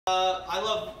I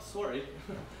love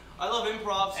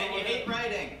improv. So and you hate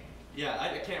writing. Yeah,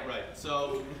 I can't write.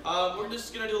 So we're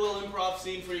just gonna do a little improv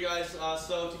scene for you guys.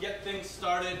 So to get things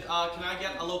started, can I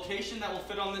get a location that will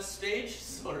fit on this stage?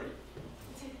 Sorry.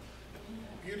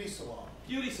 Beauty salon.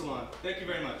 Beauty salon. Thank you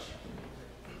very much.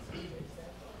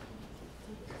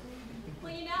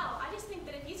 Well, you know, I just think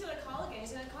that if he's gonna call again,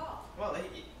 he's gonna call. Well,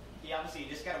 he obviously, you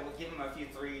just gotta give him a few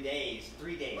 3 days.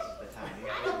 3 days is the time.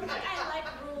 I don't think I like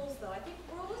rules, though. I think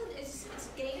rules is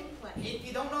gameplay. If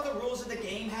you don't know the rules of the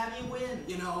game, how do you win?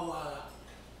 You know,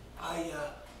 I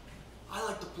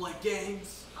like to play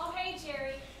games. Oh, hey,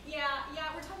 Jerry. Yeah,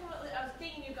 we're talking about, I was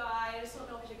dating a new guy. I just don't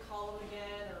know if I should call him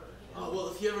again, or... You know. Well,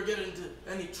 if you ever get into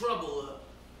any trouble,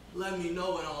 let me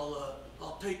know and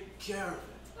I'll take care of it.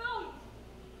 Oh.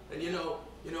 And you know,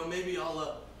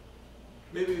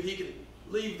 maybe he can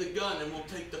leave the gun and we'll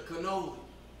take the cannoli.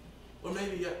 Or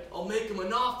maybe I'll make him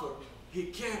an offer he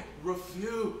can't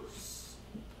refuse.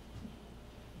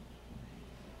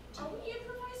 Are we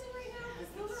improvising right now?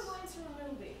 Because those are lines from a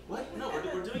movie. What? No,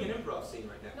 we're doing an improv scene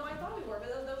right now. No, I thought we were, but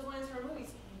those lines from a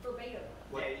movie's verbatim.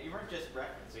 What? Yeah, you weren't just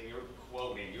referencing, you were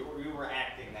quoting. You were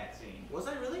acting that scene. Was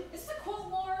I really? Is this a quote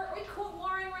war? Are we quote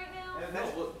warring right now?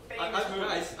 That's No, famous movie.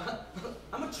 guys,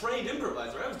 I'm a trained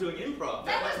improviser. I was doing improv.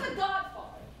 That was The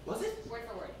Godfather. Was it? Word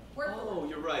for word. Word for word. Oh,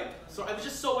 you're right. So I was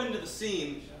just so into the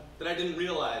scene that I didn't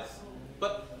realize.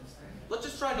 But let's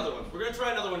just try another one. We're gonna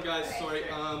try another one, guys. Okay. Sorry.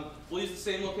 We'll use the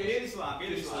same location. Beauty salon.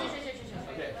 Beauty salon.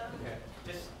 Sure. Okay.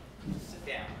 Just sit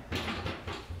down.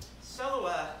 So,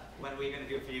 what are we gonna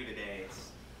do for you today?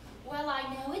 Well, I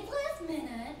know it's last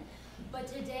minute, but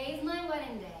today's my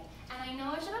wedding day. And I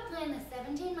know I should have planned this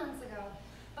 17 months ago,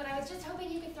 but I was just hoping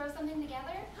you could throw something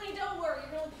together. Honey, don't worry.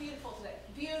 You're gonna look beautiful today.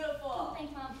 Beautiful. Oh,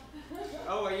 thanks, Mom.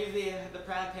 Oh, are you the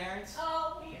proud parents?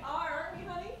 Oh, we are, aren't we,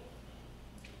 honey?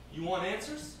 You want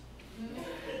answers?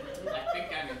 I think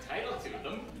I'm entitled to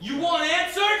them. You want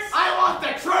answers? I want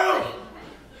the truth!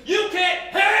 You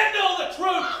can't handle the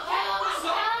truth!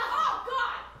 Oh,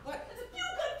 God! What? That's a few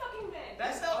good fucking men.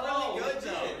 That's not Oh, really good,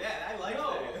 you though. did. Yeah, I like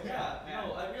No, that. yeah,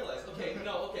 no, I realized. Okay,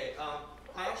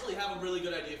 I actually have a really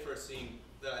good idea for a scene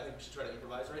that I think we should try to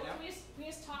improvise right now. Can we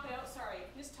just talk it out? Sorry.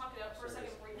 Can we just talk it out for a second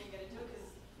before we even get into it?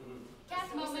 Because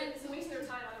Cast moment. it's a waste of their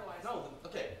time otherwise. No,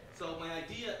 okay. So my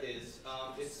idea is,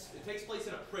 it takes place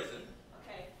in a prison.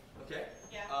 Okay. Okay.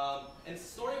 Yeah. And it's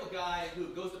the story of a guy who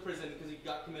goes to prison because he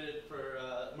got committed for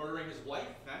murdering his wife.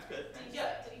 That's good.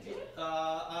 Yeah. Did he do it?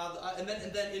 And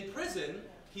then in prison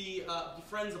he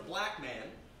befriends a black man.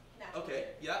 Okay,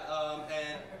 yeah,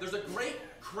 and there's a great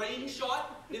crane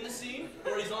shot in the scene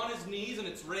where he's on his knees and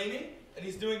it's raining and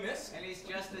he's doing this. And he's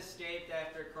just escaped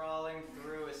after crawling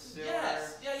through a sewer.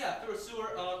 Yes, yeah, through a sewer.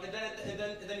 And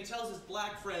then he tells his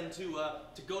black friend to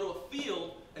go to a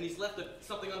field, and he's left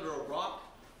something under a rock.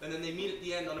 And then they meet at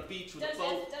the end on a beach with a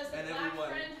boat, Does the and black everyone.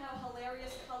 friend have a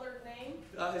hilarious colored name?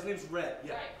 His name's Red.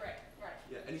 Yeah. Right.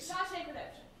 Yeah, and he's. Shawshank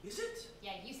Redemption. Is it?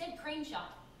 Yeah, you said crane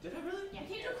shot. Did I really? Yeah. You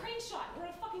can't do a crane shot. We're on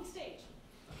a fucking stage.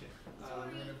 Okay.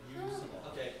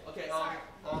 Okay. Sorry.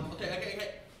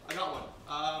 Okay. I got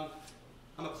one.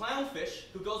 I'm a clownfish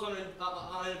who goes on an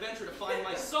adventure to find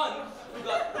my son who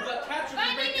got captured.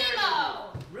 Finding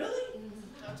Nemo. Really?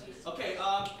 Okay.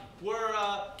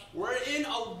 We're in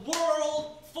a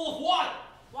world full of water.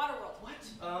 Waterworld. What?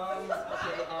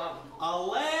 Okay. A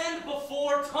land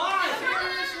before time.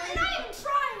 We're not even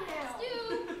trying now.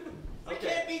 We Okay.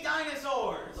 can't be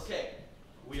dinosaurs! Okay.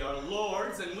 We are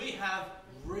lords and we have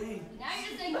rings. Now you're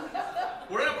just saying.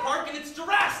 We're in a park and it's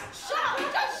Jurassic. Shut up!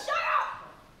 Just shut up!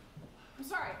 I'm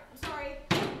sorry.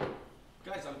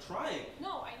 Guys, I'm trying.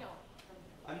 No, I know.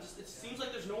 It seems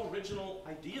like there's no original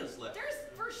ideas left. There's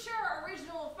for sure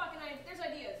original fucking ideas. There's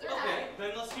ideas. Okay,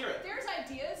 then let's hear it. There's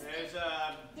ideas.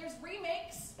 There's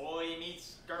remakes. Boy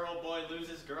meets girl, boy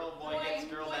loses girl, boy gets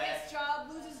girl boy back. gets job,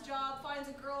 loses job, finds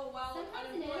a girl while Sometimes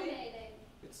unemployed. intimidating.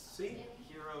 See?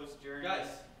 Hero's journey. Guys,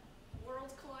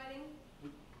 Worlds colliding. we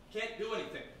can't do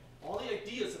anything. All the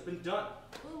ideas have been done.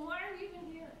 Well, why are we even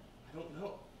here? I don't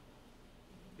know.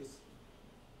 Is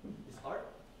art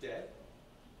dead?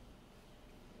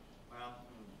 Well,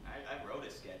 I wrote a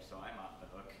sketch, so I'm off the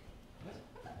hook. What?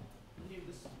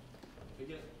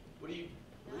 What do you?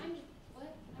 No,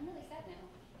 I'm really sad now.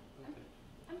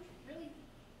 I'm really.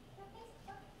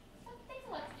 Thanks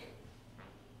a lot, Stu.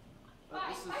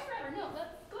 Bye. Bye forever. No,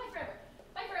 goodbye forever.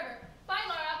 Bye forever. Bye,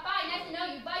 Laura. Bye. Nice to know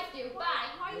you. Bye, Stu. Bye.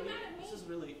 Why are you mad at me? This is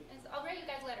really. I'll write you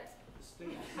guys letters. This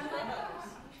thing. I like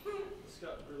others. This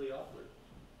got really awkward.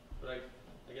 But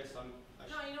I guess I'm.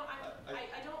 No,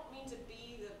 I don't mean to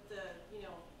be the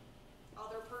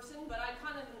other person, but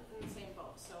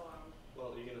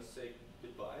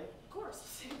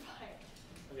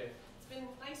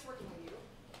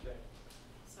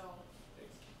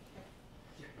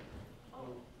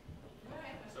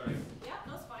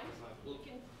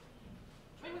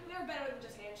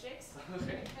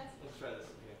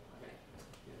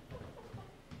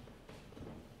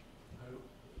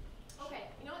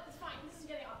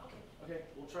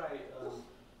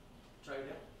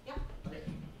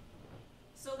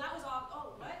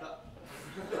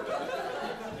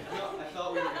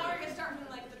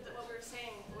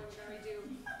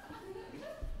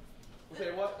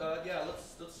Okay, what? Yeah,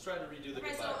 let's try to redo the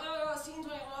Okay, goodbye. so scenes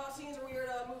are weird.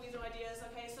 Movies, no ideas.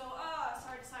 Okay, so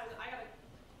sorry to decide.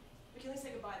 We can at least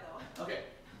say goodbye though. Okay.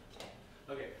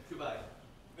 Okay. Goodbye.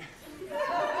 That's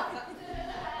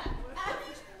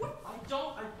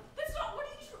not. What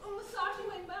are you massaging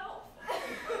my mouth?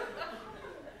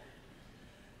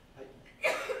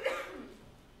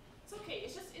 It's okay.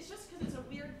 It's just because it's a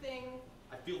weird thing.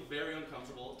 I feel very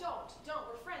uncomfortable. Don't.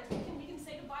 We're friends. We can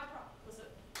say goodbye. Listen.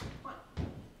 Come on.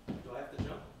 Do I have to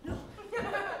jump? No.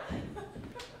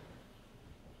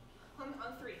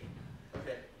 on three.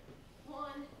 Okay.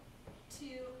 1, 2,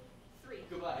 3.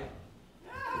 Goodbye.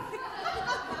 I'm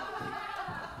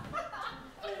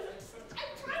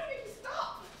trying to make you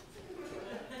stop.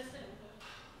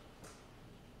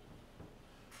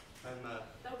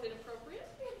 That was inappropriate.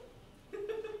 I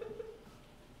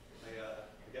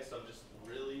guess I'm just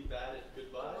really bad at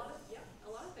goodbyes. A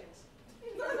lot of things.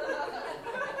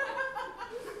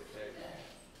 Okay.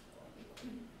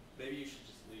 Maybe you should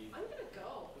just leave. I'm gonna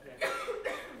go. Okay.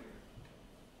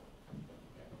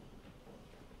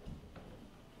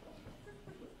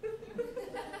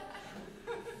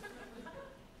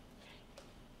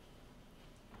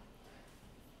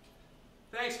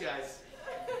 Thanks, guys.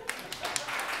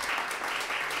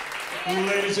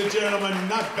 Ladies and gentlemen,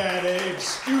 not Bad Abe,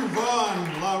 Stu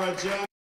Vaughn, Laura John.